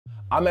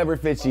I'm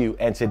Everett Fitzhugh,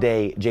 and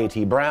today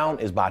JT Brown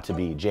is about to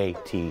be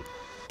JT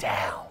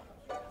down.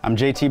 I'm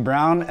JT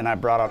Brown, and I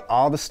brought out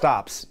all the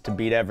stops to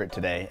beat Everett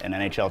today in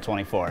NHL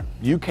 24.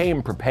 You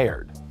came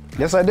prepared.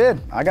 Yes, I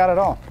did. I got it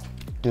all.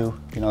 You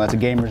know, that's a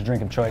gamer's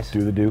drink of choice. Do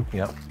the do.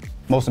 Yep.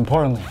 Most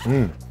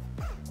importantly,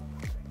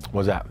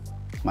 What's that?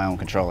 my own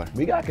controller.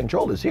 We got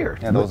controllers here.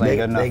 Yeah, those ain't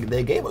good enough.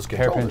 They gave us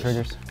controllers. Hairpin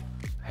triggers.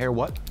 Hair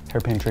what?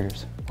 Hairpin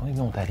triggers. I don't even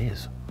know what that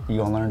is. You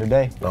gonna learn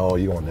today? Oh,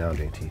 you going down,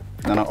 JT.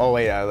 No. Oh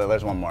wait,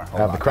 there's one more. I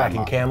have the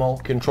cracking camo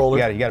controller.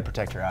 You gotta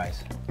protect your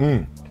eyes.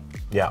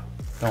 Yeah.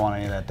 Don't want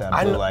any of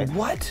that blue light.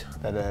 What?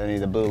 Any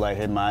of the blue light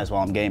hitting my eyes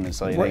while I'm gaming.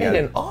 So We're in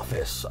an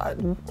office.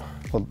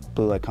 Well,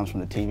 blue light comes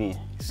from the TV.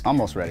 It's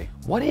almost ready.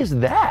 What is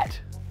that?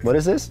 What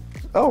is this?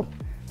 Oh,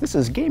 this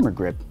is gamer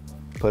grip.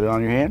 Put it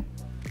on your hand.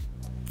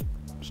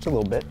 Just a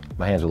little bit.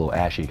 My hand's a little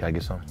ashy. Can I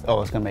get some?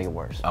 Oh, it's gonna make it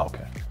worse. Oh,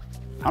 okay.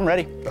 I'm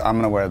ready. I'm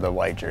gonna wear the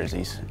white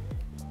jerseys.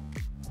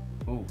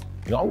 Ooh.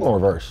 You know, I'm going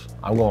reverse.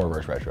 I'm going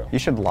reverse retro. You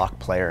should lock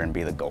player and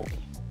be the goalie.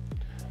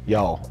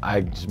 Yo,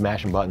 I just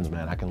mashing buttons,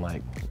 man. I can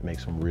like make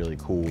some really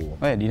cool.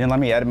 Wait, you didn't let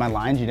me edit my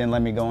lines? You didn't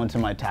let me go into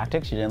my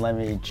tactics? You didn't let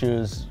me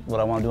choose what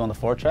I want to do on the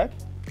forecheck?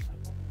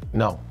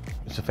 No,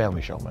 it's a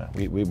family show, man.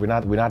 We're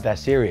not that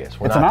serious.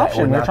 It's an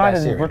option. We're trying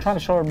to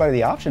show everybody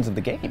the options of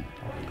the game.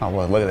 Oh,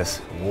 well, look at this.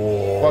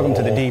 Whoa. Welcome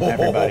to the deep,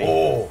 everybody.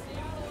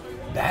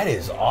 That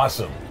is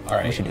awesome. All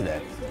right. We should do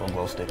that. Little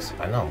glow sticks.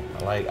 I know.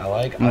 I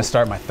like. I'm gonna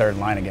start my third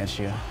line against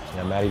you.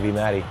 Yeah, Matty v.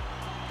 Matty.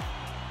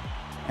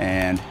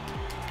 And,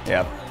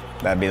 yep,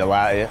 that'd be the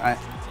last.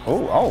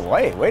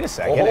 Wait a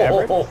second,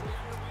 Everett.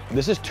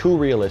 This is too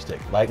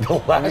realistic. Like the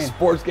last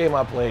sports game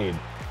I played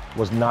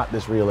was not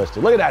this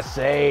realistic. Look at that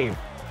save.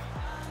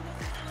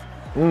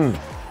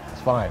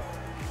 It's fine.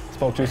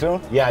 Spoke too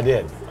soon? Yeah, I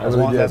did.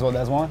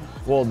 That's one?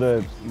 Well,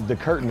 the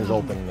curtain is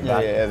open.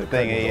 The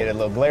thing, you had a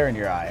little glare in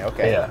your eye.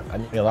 Okay. Yeah,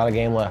 a lot of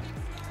game left.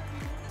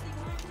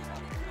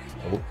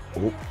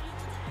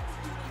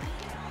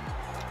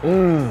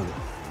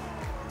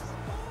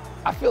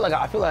 I feel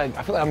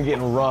like I'm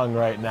getting rung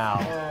right now.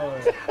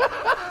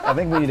 I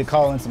think we need to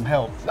call in some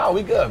help. No,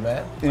 we good,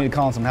 man. You need to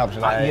call in some help.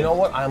 You know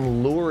what?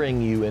 I'm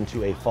luring you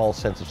into a false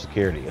sense of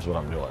security is what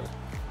I'm doing.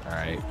 All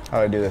right. How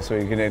do I do this? So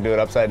you can do it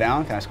upside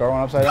down? Can I score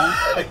one upside down?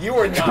 You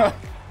are not.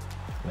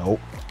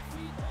 Nope.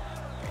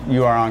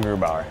 You are on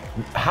Grubauer.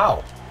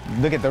 How?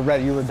 Look at the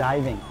red. You were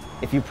diving.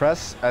 If you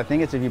press, I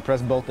think it's if you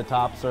press both the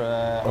tops or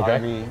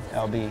RB,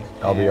 LB.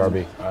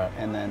 RB. All right.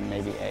 And then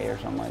maybe A or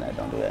something like that.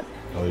 Don't do that.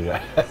 Oh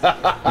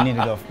yeah.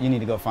 You need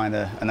to go find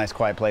a nice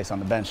quiet place on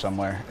the bench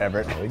somewhere,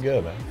 Everett. We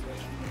good, man.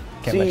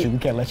 Can't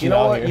let you know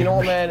out what? here. You know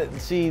what, man?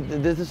 See,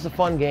 this is a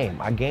fun game.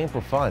 I game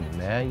for fun,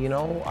 man. You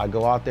know, I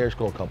go out there,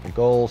 score a couple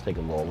goals, take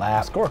a little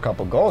lap. Score a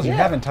couple goals? Yeah. You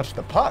haven't touched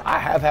the puck. I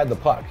have had the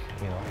puck,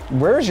 you know.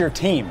 Where's your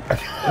team?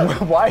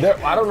 Why?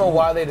 I don't know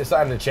why they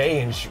decided to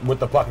change with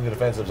the puck in the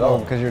defensive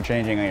zone. Because you're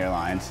changing your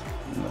lines.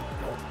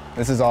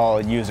 This is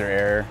all user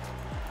error.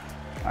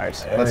 All right,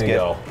 There let's you get.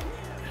 go.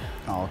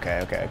 Oh,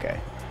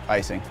 okay.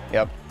 Icing.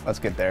 Yep. Let's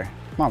get there.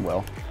 Come on,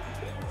 Will.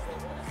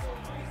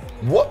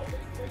 What?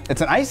 It's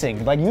an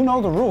icing. Like, you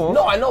know the rules.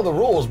 No, I know the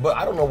rules, but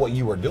I don't know what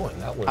you were doing.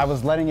 I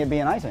was letting it be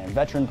an icing.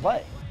 Veteran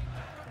play.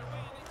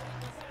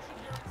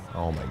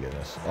 Oh my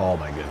goodness. Oh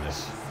my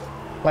goodness.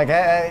 Like,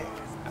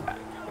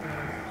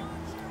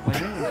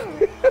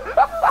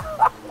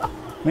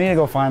 we need to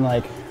go find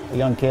like a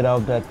young kid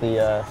out at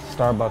the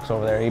Starbucks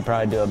over there. He'd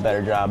probably do a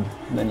better job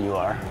than you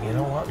are. You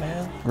know what,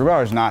 man?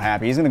 Grubauer's not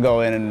happy. He's gonna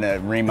go in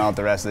and ream out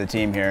the rest of the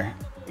team here.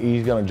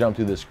 He's gonna jump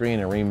through the screen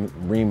and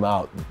ream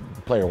out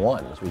player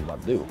one. That's what he's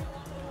about to do.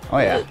 Oh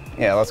yeah.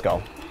 Yeah, let's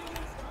go.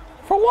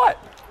 For what?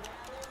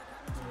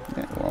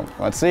 Yeah, well,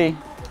 let's see.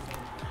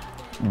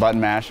 Button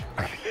mash.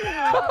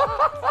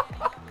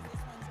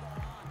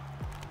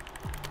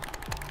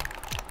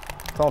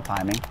 It's all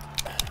timing.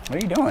 What are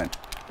you doing?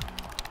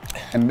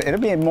 And it'll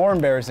be more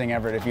embarrassing,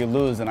 Everett, if you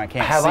lose and I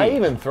can't see. Have I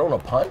even thrown a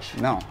punch?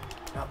 No.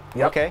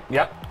 Yep. Okay.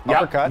 Yep.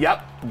 Uppercut.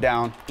 Yep.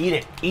 Down. Eat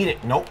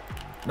it. Nope.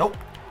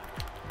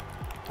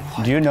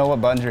 Do you know what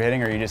buttons you're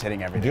hitting, or are you just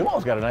hitting everything?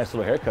 Jumo's got a nice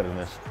little haircut in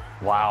this.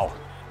 Wow.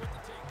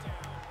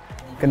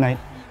 Good night.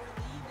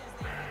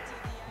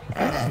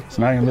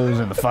 So now you're gonna lose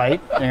in the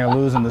fight. You're gonna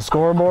lose in the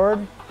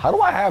scoreboard. How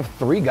do I have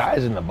 3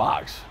 guys in the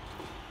box?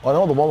 Well, I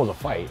know the one was a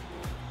fight.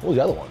 What was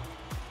the other one?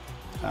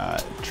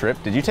 Trip.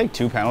 Did you take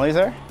 2 penalties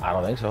there? I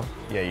don't think so.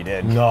 Yeah, you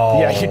did. No.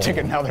 Yeah, you took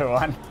another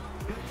one.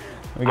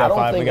 We got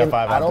 5. We got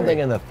 5. I don't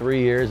think in the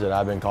 3 years that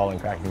I've been calling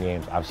cracking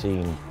games, I've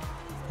seen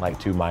like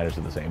 2 minors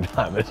at the same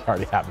time. It's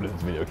already happened in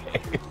this video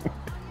game.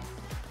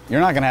 You're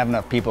not gonna have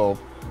enough people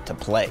to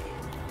play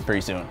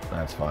pretty soon.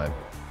 That's fine.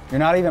 You're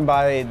not even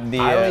by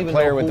the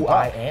player with the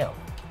puck. I am.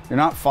 You're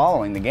not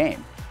following the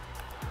game.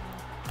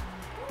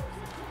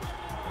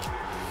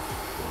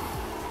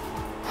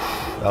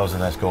 That was a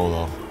nice goal,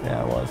 though.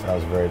 Yeah, it was. That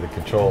was very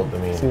controlled. I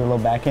mean, see a little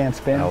backhand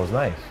spin. That was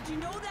nice. You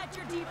know that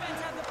your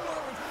defense have the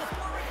forwards, but the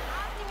forwards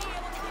have to be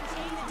able to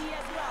contain the D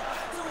as well.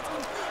 So it's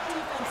complete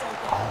defense out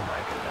there. Oh my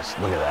goodness!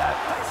 Look at that!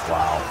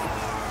 Wow.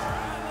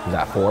 Is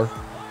that 4?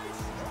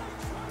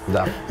 Is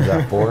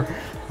that 4?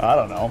 I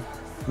don't know.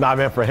 No, I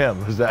meant for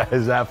him. Is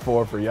that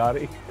 4 for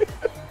Yachty?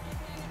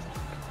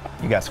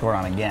 You got scored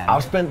on again.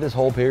 I've spent this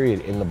whole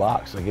period in the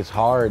box. Like it's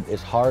hard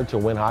to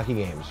win hockey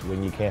games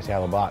when you can't stay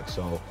out of the box.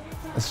 So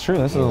It's true.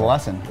 This is a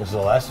lesson. this is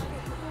a lesson.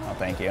 Oh,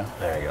 thank you.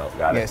 There you go.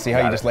 Got Yeah, it. see how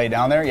Got you it. just lay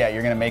down there? Yeah,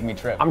 you're gonna make me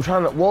trip. I'm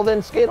trying to. Well,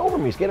 then skate over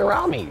me. Skate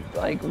around me.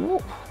 Like.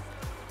 Whoop.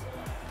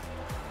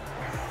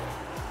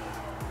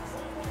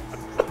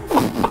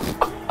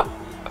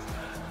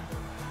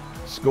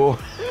 Score.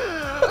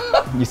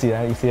 You see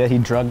that? You see that? He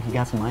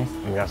got some ice.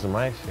 You got some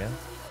ice, yeah.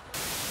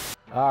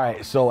 All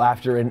right, so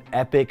after an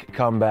epic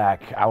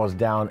comeback, I was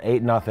down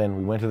 8-0.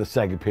 We went to the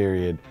second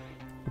period.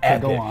 Okay,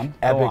 Epic, go on.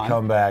 epic Go on.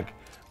 comeback.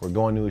 We're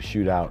going to a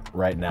shootout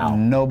right now.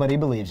 Nobody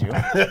believes you.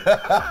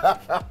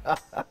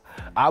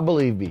 I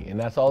believe me, and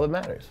that's all that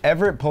matters.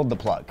 Everett pulled the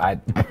plug. I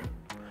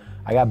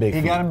got big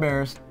feet.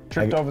 embarrassed,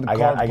 tripped over the I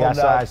cord, got pulled out.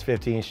 size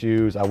 15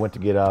 shoes. I went to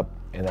get up,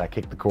 and then I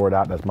kicked the cord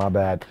out. That's my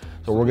bad.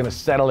 So we're gonna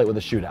settle it with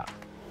a shootout.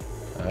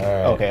 All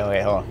right. Okay,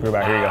 hold on. Here you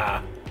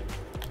go.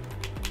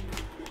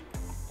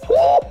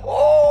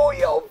 Oh,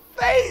 your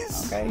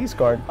face. Okay, he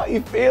scored. How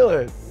you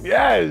feeling?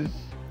 Yes.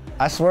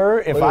 I swear,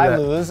 if Look at I that.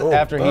 lose Oh,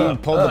 after he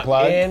pulled the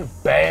plug. And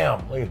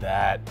bam. Look at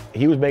that.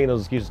 He was making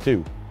those excuses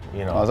too.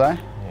 You know. Was I?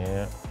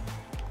 Yeah.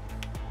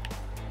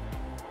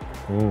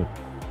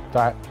 It's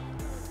all right.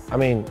 I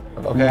mean,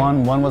 okay.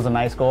 One was a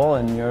nice goal,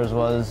 and yours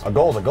was. A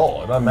goal's a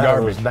goal. It doesn't matter if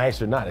Garbage. it's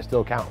nice or not. It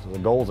still counts. A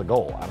goal's a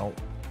goal. I don't.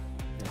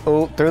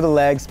 Oh, through the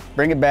legs,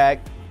 bring it back.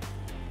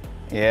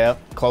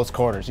 Yep, close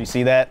quarters. You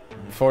see that?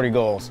 40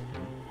 goals.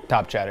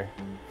 Top chatter.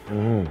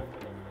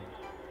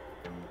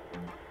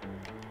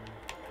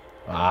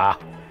 Ah.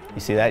 You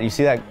see that? You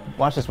see that?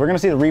 Watch this. We're gonna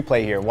see the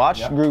replay here.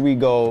 Watch Ruby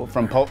go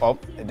from oh,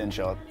 it didn't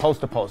show it.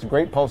 Post to post.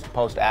 Great post to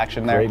post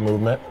action there. Great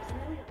movement.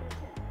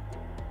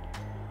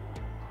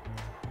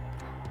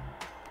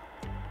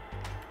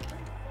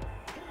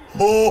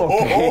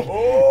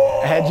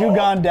 Had you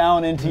gone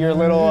down into your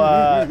little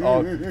time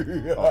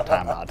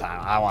out.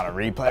 I want to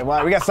replay.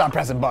 Well, we gotta stop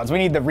pressing buttons. We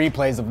need the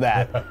replays of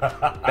that.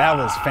 That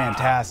was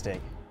fantastic.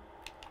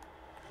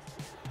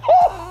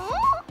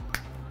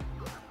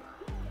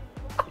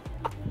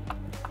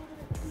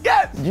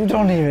 Yes. You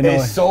don't even know.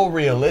 It's so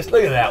realistic.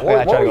 Look at that.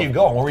 Where were you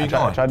going? Where were you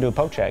going? Try to do a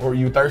poke check. Were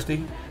you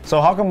thirsty? So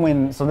how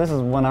come so this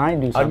is when I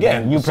do something,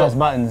 Again, you press so-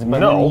 buttons, but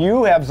no. when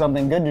you have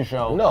something good to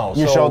show, No.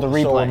 you show the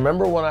replay. So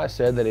remember when I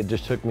said that it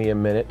just took me a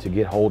minute to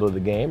get hold of the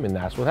game, and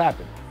that's what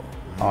happened.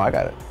 Oh, I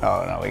got it.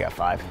 Oh, no, we got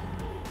 5.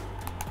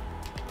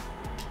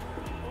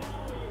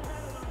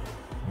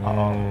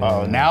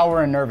 Oh, now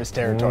we're in nervous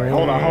territory.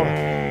 Hold on.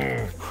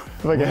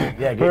 Look at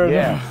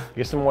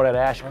Get some more of that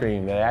ash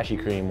cream, that ashy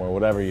cream, or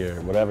whatever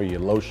your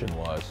lotion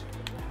was.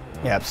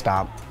 Yep,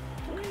 stop.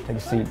 Take a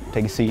seat.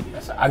 Take a seat.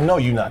 I know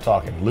you're not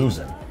talking.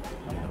 Losing.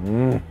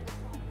 Went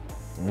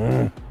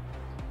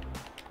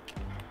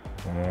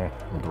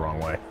the wrong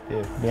way. Yeah.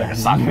 Like a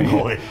soccer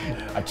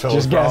goalie. I chose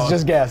Just wrong. guess. I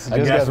Just guessed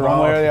guess one wrong.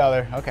 way or the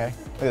other. Okay.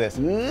 Look at this.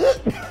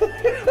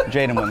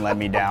 Jaden wouldn't let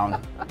me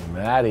down.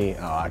 Maddie.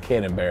 Oh, I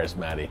can't embarrass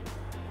Maddie.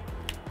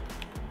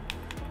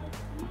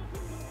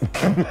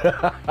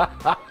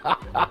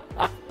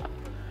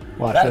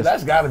 Watch this.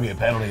 That's got to be a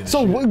penalty.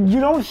 So you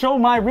don't show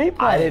my replay?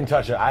 I didn't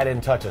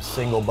touch a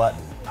single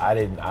button. I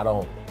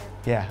don't.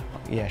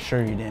 Yeah,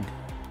 sure you did.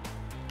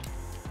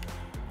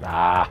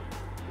 Ah.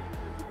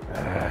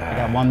 I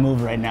got one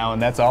move right now,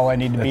 and that's all I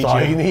need to beat That's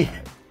all you. you need.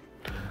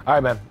 All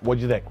right, man.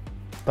 What'd you think?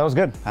 That was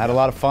good. I had a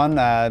lot of fun.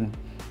 A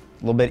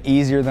little bit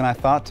easier than I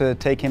thought to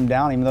take him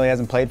down, even though he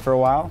hasn't played for a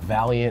while.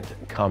 Valiant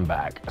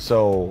comeback.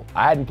 So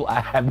I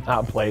have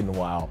not played in a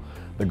while.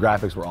 The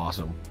graphics were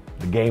awesome.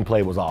 The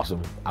gameplay was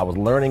awesome. I was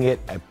learning it.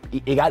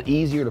 It got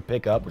easier to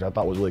pick up, which I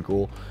thought was really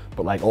cool.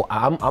 But like,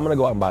 I'm gonna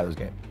go out and buy this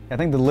game. I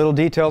think the little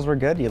details were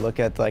good. You look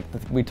at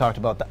we talked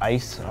about the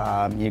ice.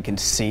 You can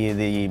see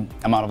the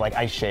amount of like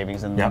ice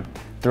shavings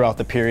throughout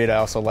the period. I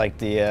also like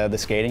the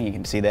skating. You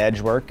can see the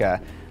edge work.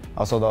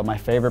 Also, though, my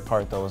favorite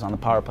part though was on the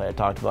power play. I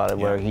talked about it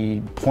where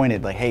he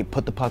pointed like, "Hey,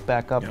 put the puck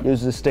back up.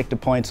 Use the stick to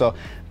point." So,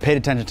 paid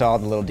attention to all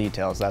the little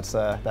details. That's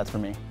for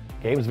me.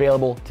 Game's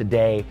available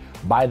today.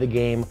 Buy the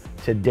game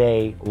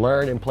today.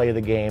 Learn and play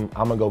the game.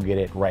 I'm gonna go get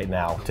it right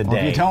now today. Well,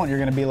 if you don't, you're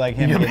gonna be like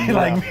him. You're gonna be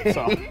like me.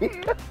 So.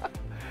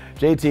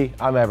 JT,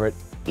 I'm Everett.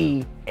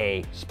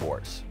 EA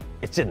Sports.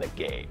 It's in the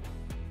game.